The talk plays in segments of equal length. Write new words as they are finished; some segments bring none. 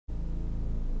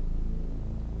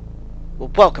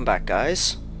Well, welcome back,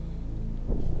 guys.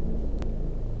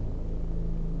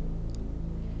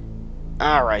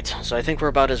 Alright, so I think we're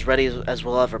about as ready as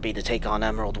we'll ever be to take on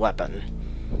Emerald Weapon.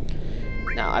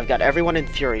 Now, I've got everyone in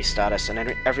Fury status,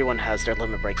 and everyone has their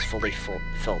limit breaks fully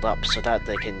filled up, so that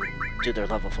they can do their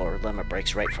level 4 limit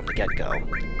breaks right from the get-go.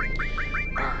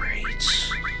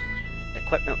 Alright.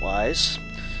 Equipment-wise,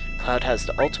 Cloud has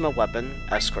the Ultimate Weapon,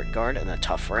 Escort Guard, and a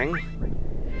Tough Ring.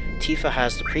 Tifa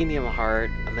has the Premium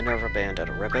Heart, a Minerva Band, and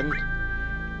a Ribbon.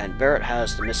 And Barrett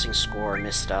has the Missing Score,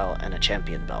 Misstyle, and a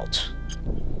Champion Belt.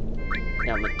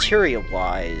 Now,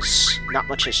 materia-wise, not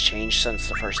much has changed since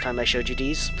the first time I showed you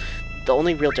these. The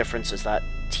only real difference is that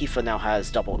Tifa now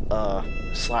has double,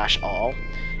 slash all,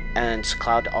 and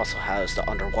Cloud also has the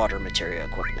Underwater Materia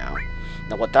equipped now.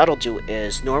 Now, what that'll do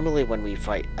is, normally when we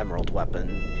fight Emerald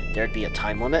Weapon, there'd be a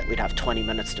time limit. We'd have 20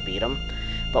 minutes to beat him,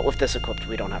 but with this equipped,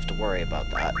 we don't have to worry about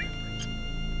that.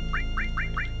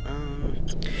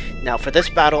 Now, for this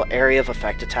battle, area of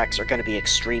effect attacks are going to be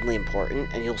extremely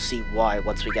important, and you'll see why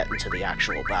once we get into the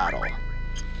actual battle.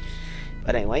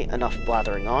 But anyway, enough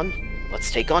blathering on.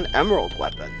 Let's take on Emerald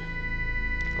Weapon.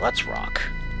 Let's rock.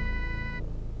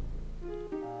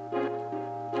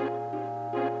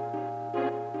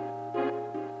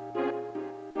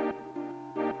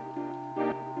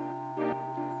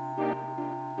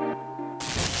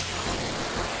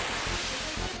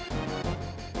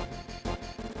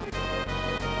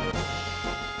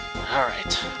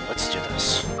 Alright, let's do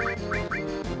this.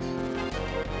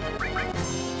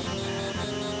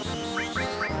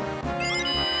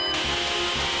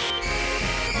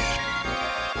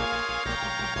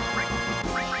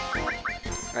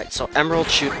 Alright, so Emerald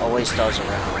Shoot always does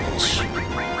around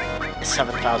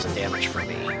 7,000 damage for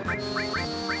me.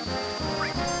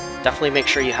 Definitely make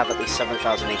sure you have at least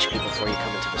 7,000 HP before you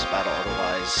come into this battle,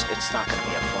 otherwise it's not going to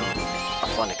be a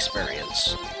fun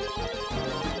experience.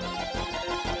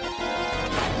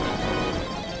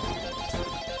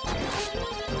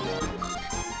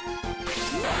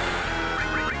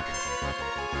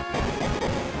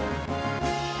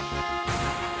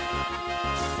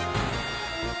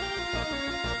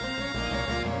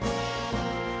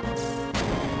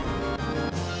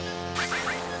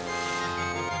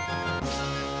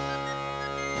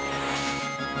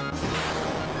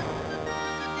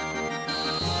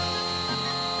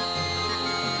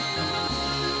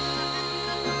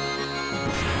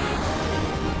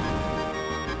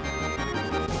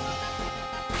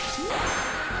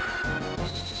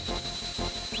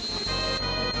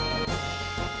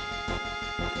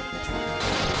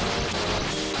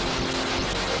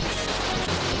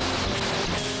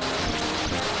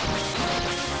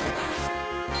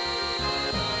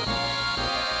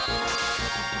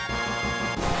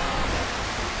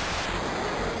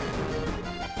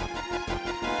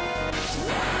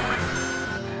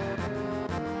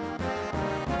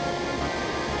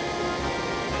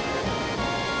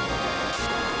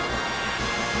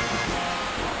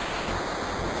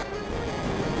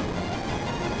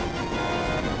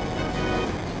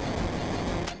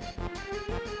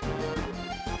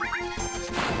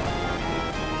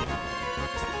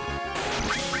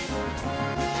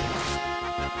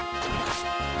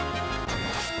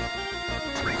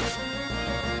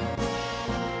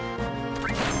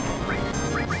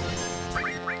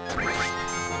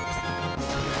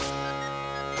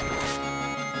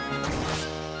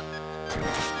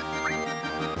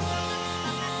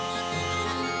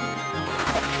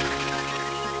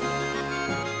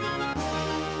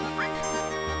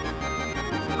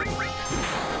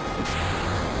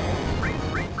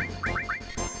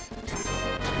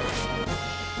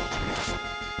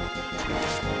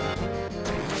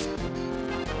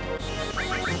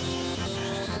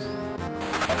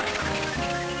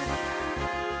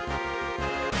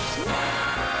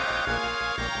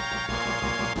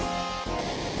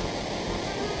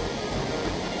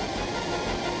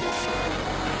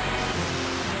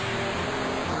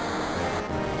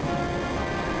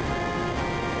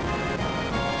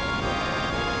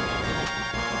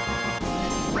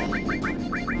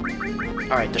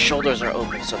 Alright, the shoulders are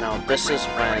open, so now this is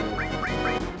when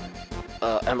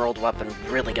Emerald Weapon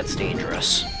really gets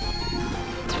dangerous.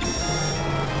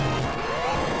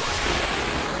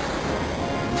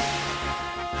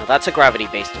 Now that's a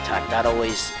gravity-based attack. That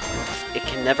always... it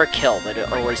can never kill, but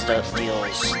it always deals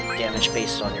damage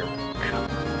based on your...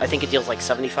 I think it deals like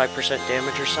 75%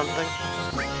 damage or something.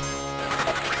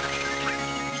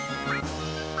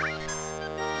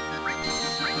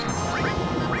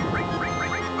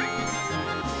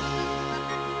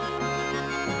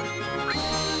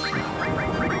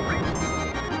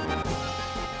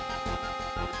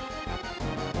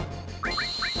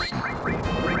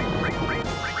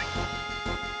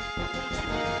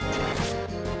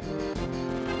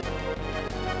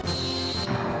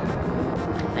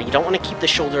 You don't want to keep the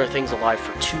shoulder of things alive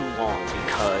for too long,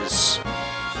 because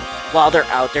while they're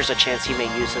out, there's a chance he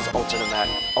may use his ultimate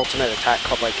attack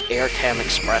called, like, Aire Tam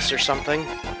Express or something.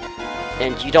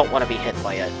 And you don't want to be hit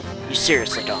by it. You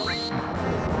seriously don't.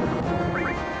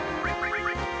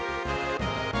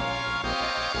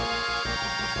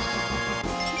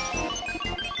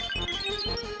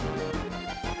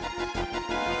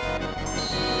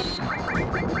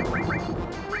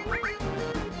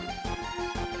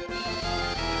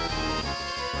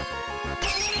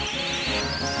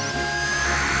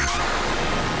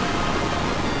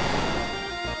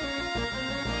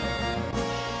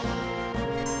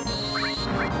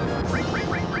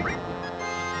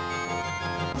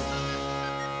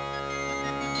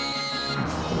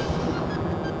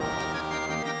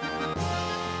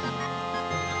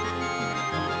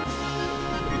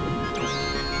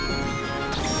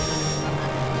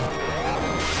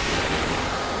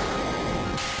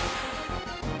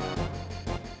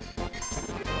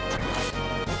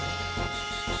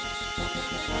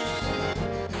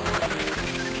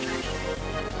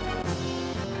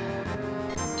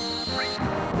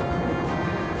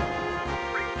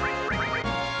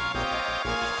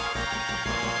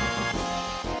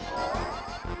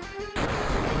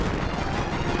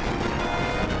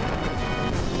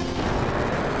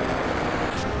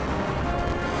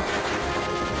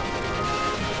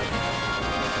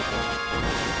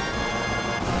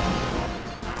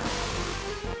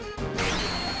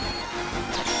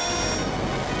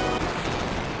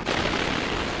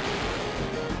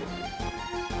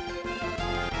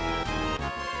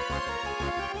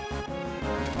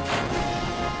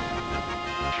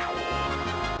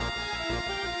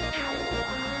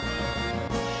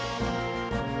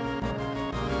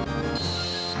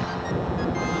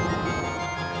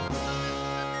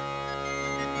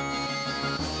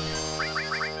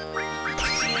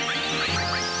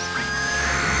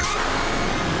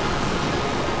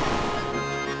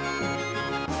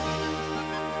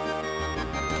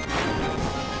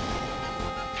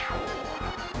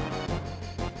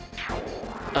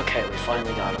 Okay, we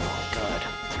finally got him all. Good.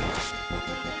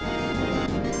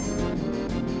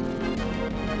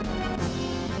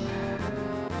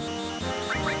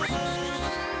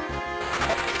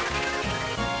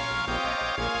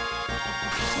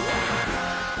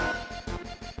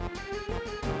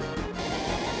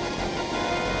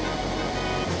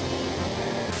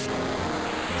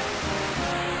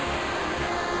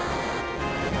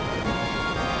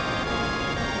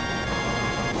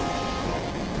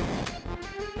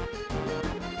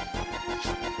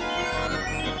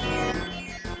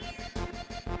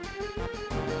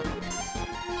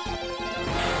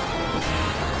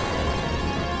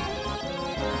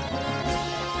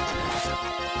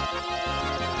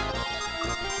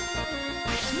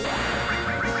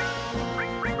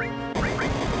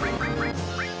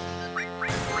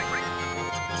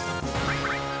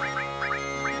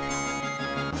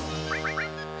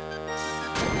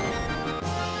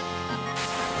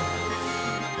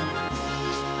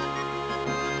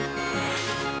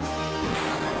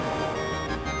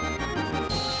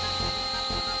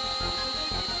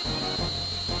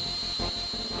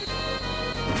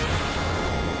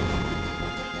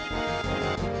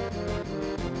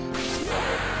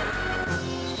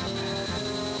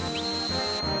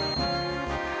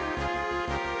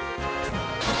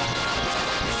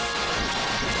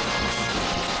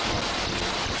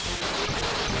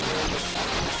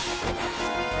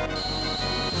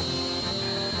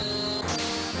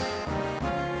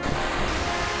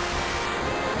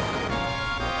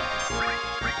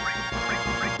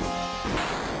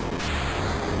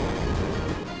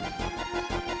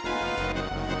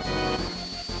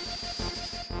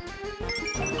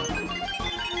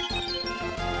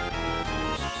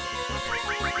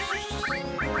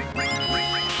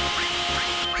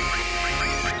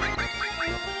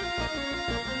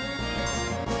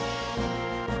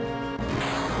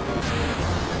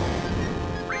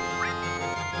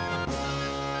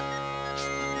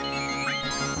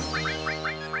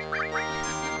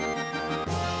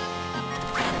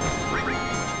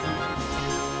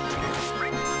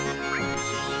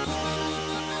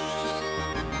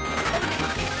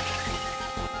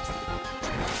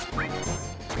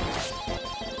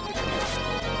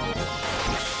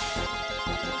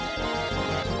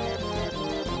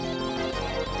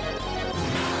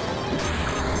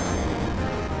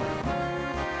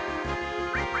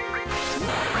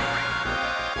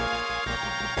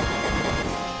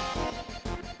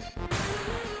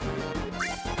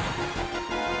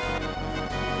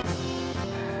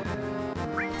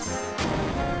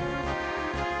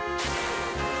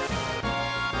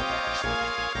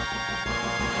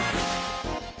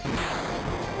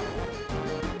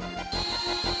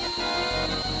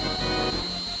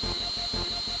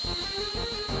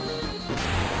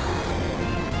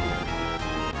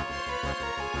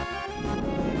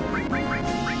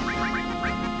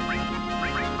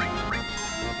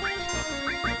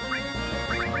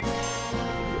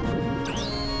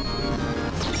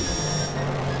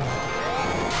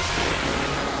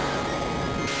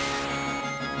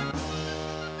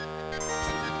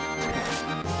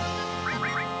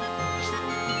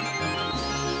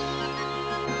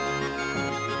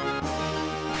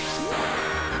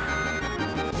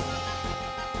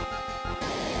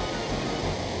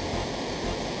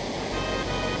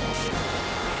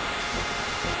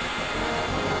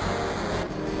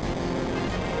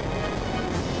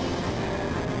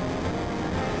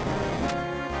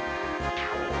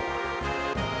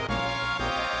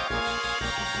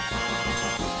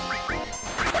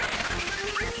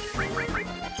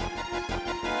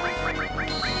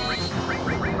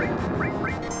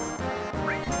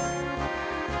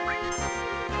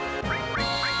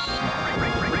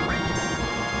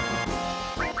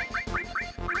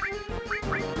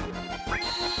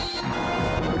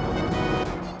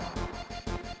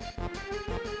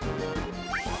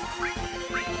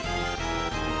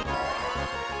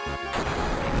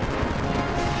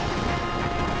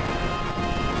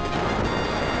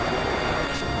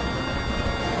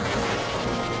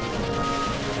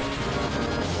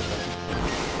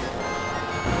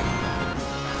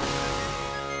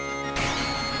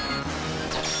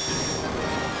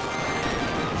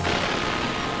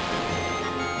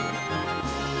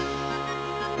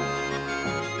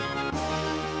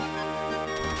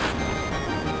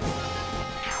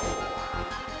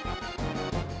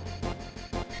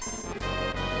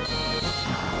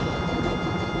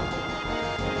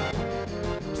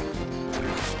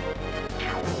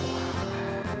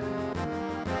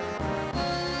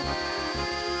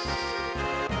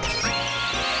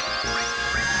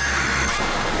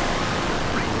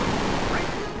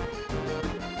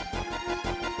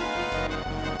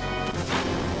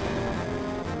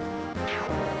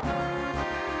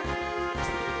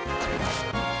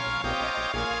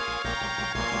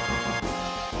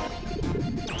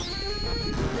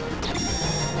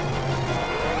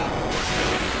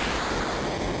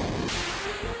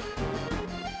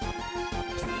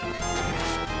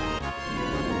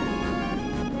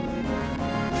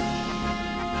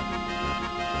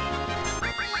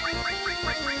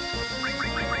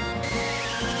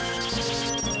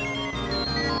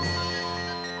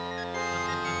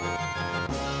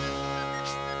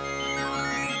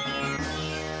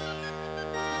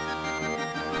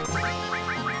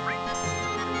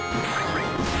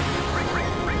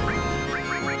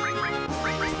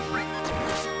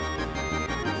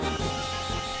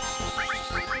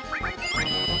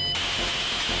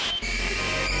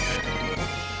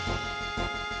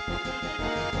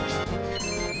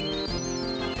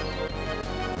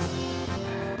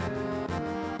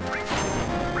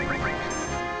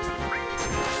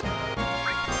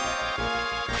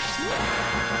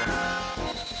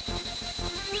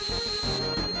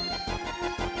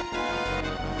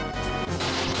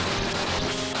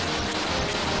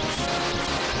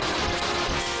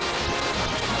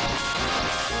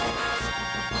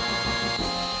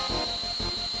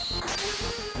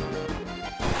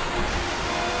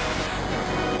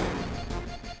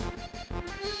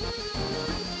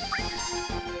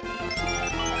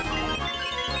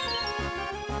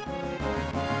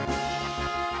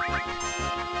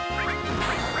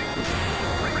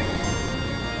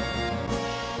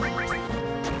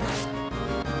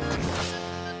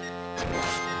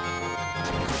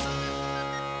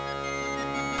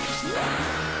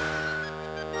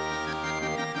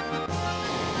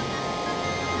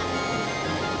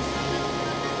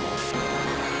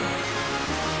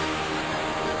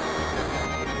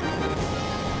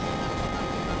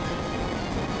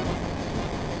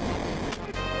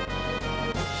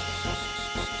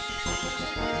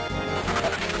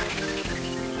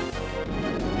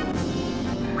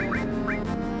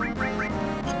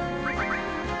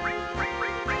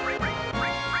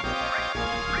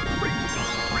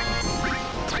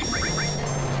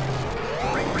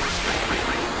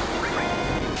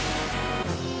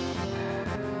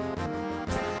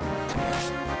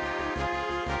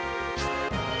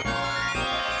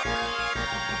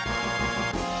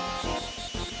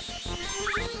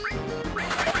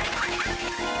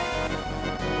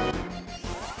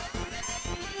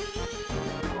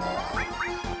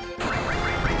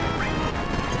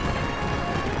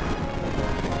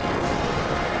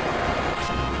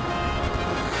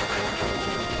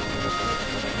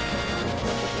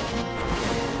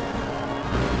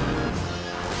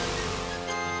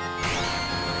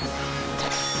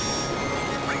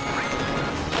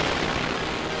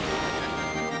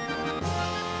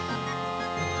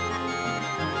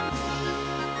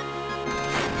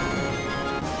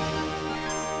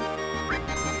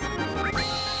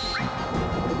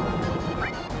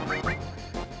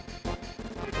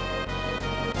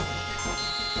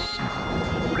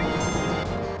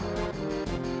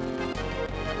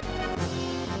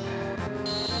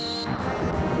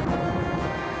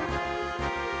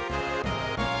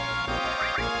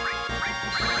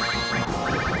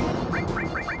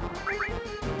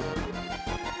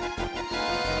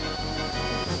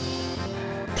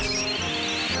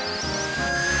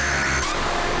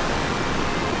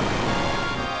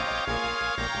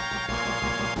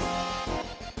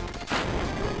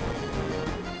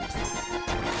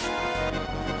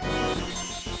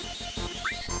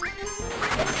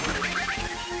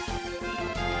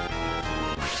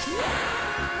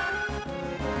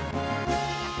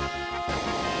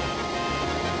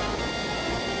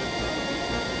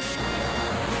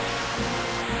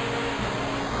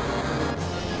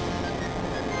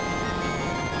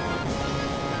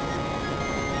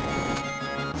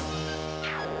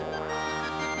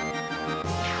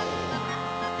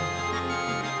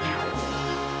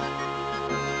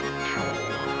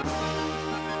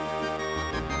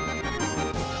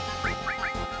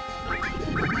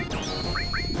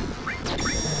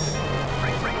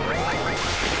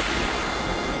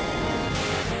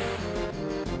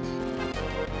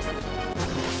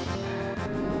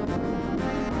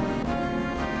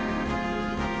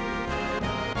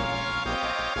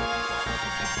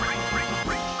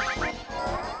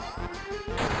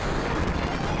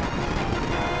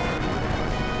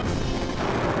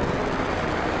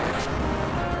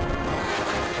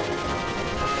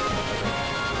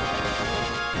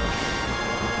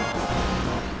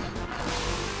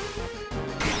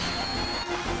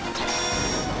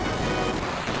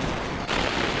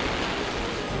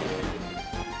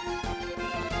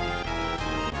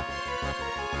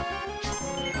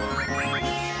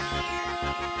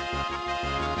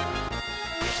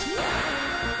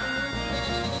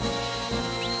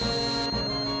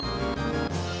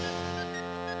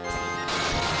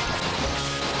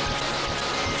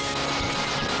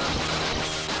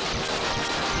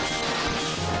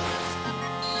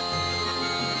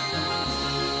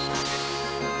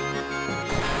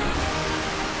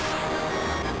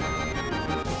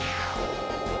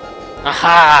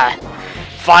 Aha!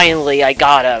 Finally, I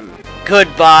got him!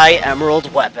 Goodbye,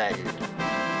 Emerald Weapon!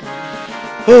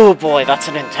 Oh boy, that's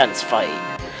an intense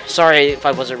fight. Sorry if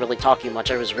I wasn't really talking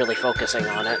much, I was really focusing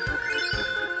on it.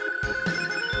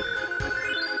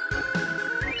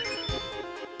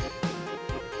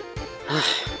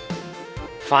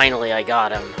 Finally, I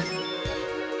got him.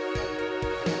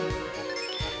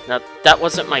 Now, that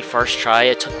wasn't my first try.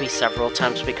 It took me several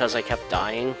attempts because I kept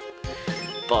dying.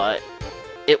 But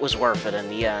it was worth it in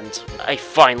the end. I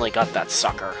finally got that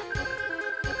sucker.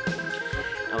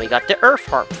 And we got the Earth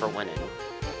Harp for winning.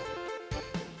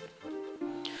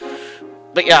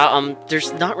 But yeah,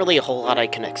 there's not really a whole lot I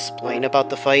can explain about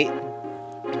the fight.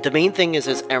 The main thing is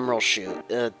his Emerald Shoot,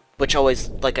 which always,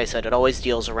 like I said, it always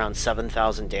deals around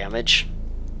 7,000 damage.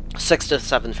 6 to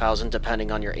 7,000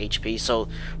 depending on your HP, so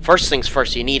first things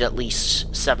first, you need at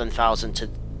least 7,000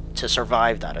 to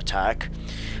survive that attack.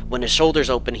 When his shoulders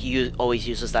open, he always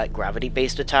uses that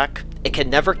gravity-based attack. It can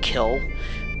never kill,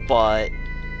 but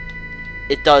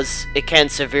it can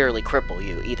severely cripple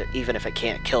you, even if it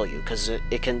can't kill you, because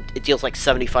it deals like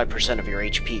 75% of your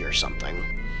HP or something.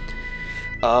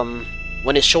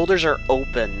 When his shoulders are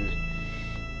open,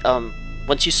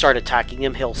 once you start attacking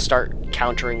him, he'll start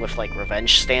countering with, like,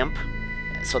 Revenge Stamp.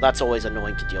 So that's always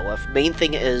annoying to deal with. Main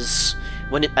thing is,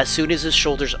 as soon as his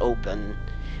shoulders open,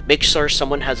 make sure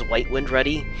someone has White Wind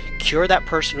ready. Cure that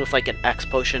person with, like, an X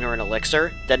potion or an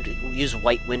elixir. Then use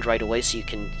White Wind right away so you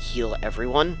can heal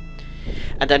everyone.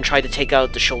 And then try to take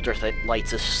out the shoulder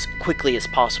lights as quickly as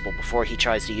possible before he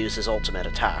tries to use his ultimate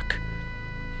attack.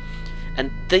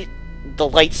 And the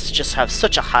lights just have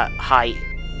such a high...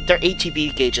 Their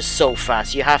ATB gauge is so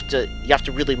fast, you have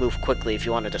to really move quickly if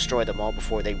you want to destroy them all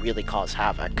before they really cause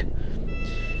havoc.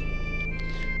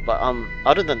 But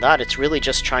other than that, it's really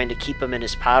just trying to keep him in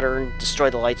his pattern, destroy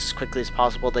the lights as quickly as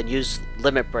possible, then use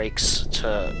limit breaks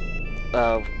to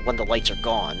when the lights are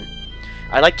gone.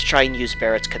 I like to try and use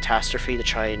Barrett's Catastrophe to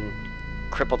try and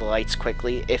cripple the lights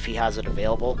quickly if he has it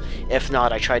available. If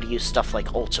not, I try to use stuff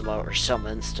like Ultima or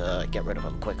Summons to get rid of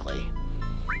him quickly.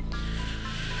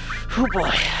 Oh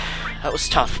boy, that was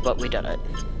tough, but we did it.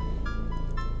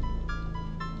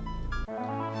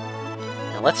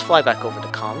 Now let's fly back over to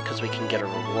Kalm, because we can get a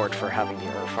reward for having the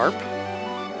Earth Harp.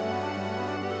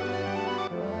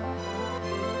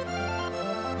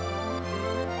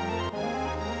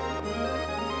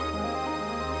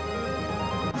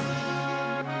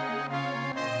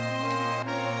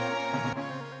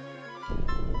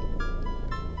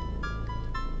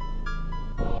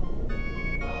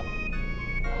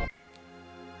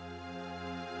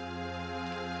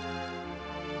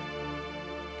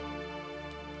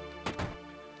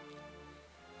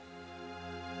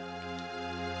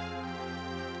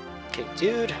 Okay,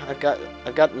 dude, I've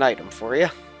got an item for you.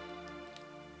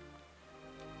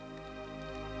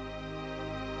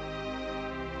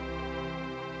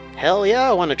 Hell yeah,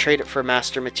 I want to trade it for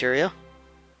Master Materia.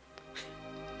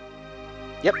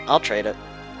 Yep, I'll trade it.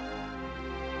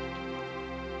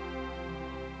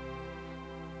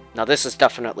 Now this is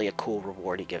definitely a cool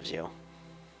reward he gives you.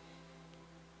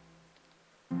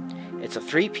 It's a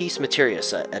 3-piece materia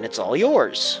set, and it's all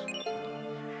yours.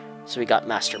 So we got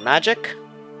Master Magic,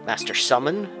 Master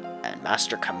Summon, and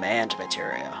Master Command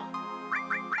Materia.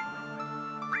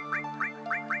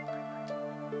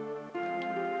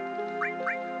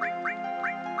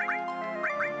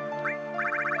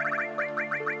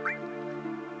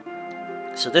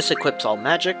 So this equips all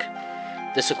magic,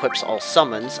 this equips all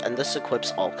summons, and this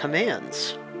equips all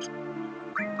commands.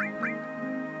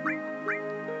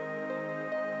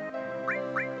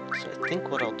 So I think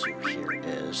what I'll do here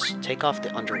is take off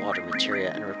the Underwater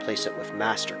Materia and replace it with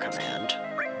Master Command.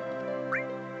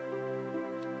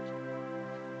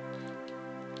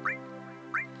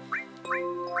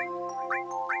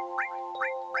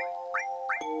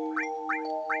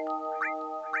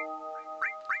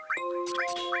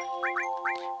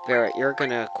 Barrett, you're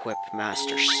gonna equip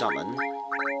Master Summon.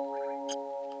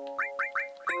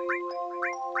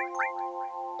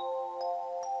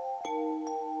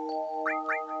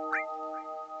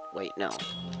 Wait, no.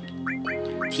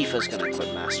 Tifa's gonna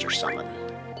equip Master Summon.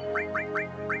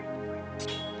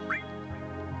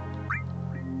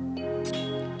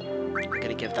 I'm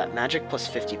gonna give that magic plus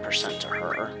 50% to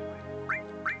her.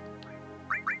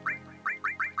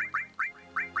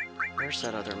 Where's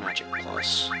that other magic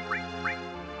plus?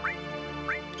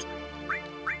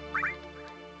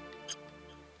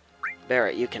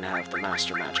 Barrett, you can have the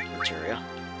Master Magic Materia.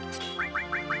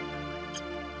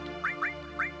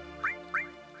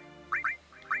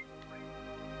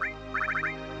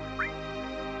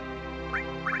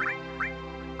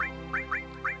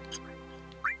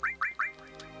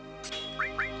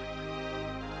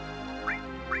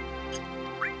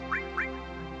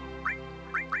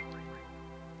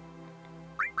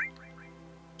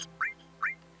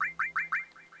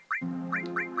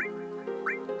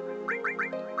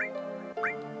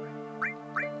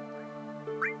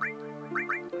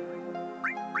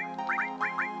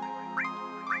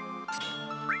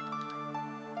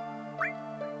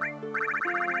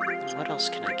 What else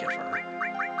can I give her?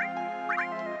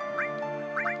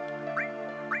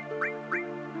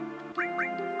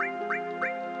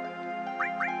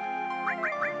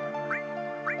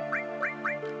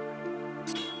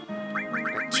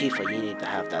 Tifa, you need to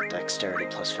have that dexterity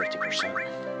plus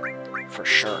 50%. For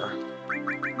sure.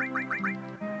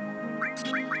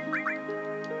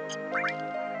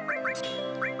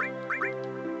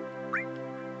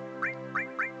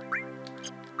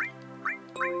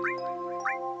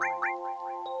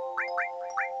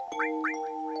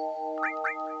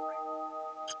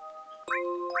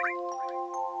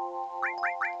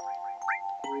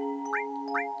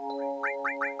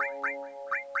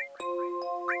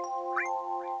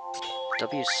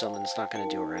 W summon's not going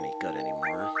to do her any good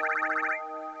anymore.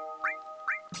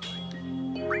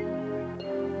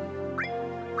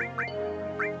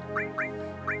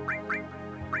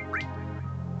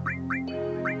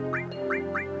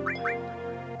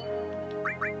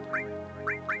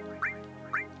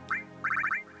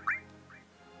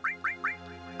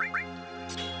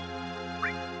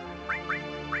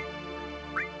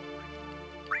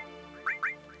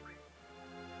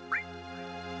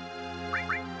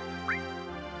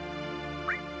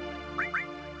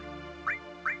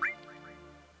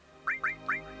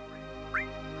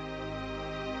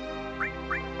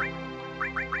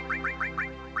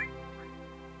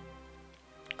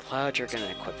 Cloud, you're going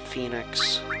to equip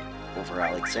Phoenix over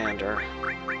Alexander.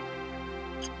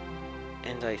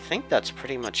 And I think that's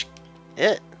pretty much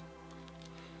it.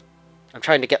 I'm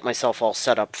trying to get myself all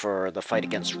set up for the fight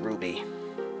against Ruby.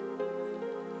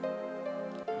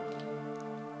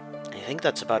 I think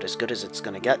that's about as good as it's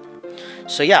going to get.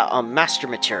 So yeah, Master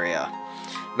Materia.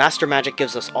 Master Magic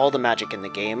gives us all the magic in the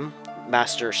game.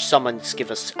 Master Summons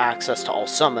give us access to all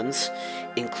summons,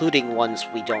 including ones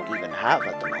we don't even have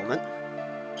at the moment.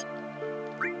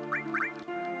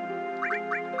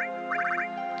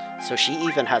 So she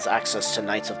even has access to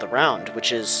Knights of the Round,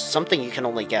 which is something you can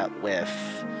only get with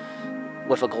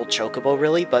a gold chocobo,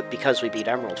 really, but because we beat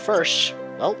Emerald first,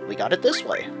 well, we got it this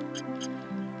way.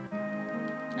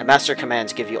 And Master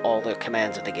Commands give you all the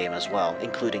commands of the game as well,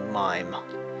 including Mime.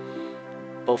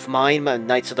 Both Mime and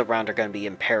Knights of the Round are going to be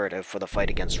imperative for the fight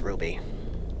against Ruby.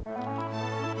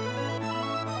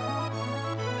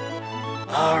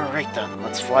 Alright then,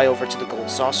 let's fly over to the Gold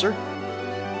Saucer.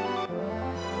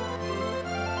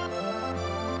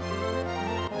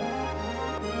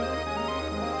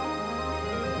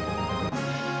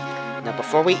 Now,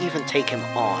 before we even take him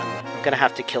on, I'm gonna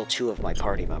have to kill 2 of my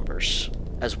party members,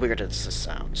 as weird as this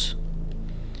sounds.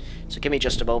 So give me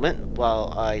just a moment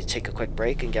while I take a quick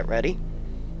break and get ready.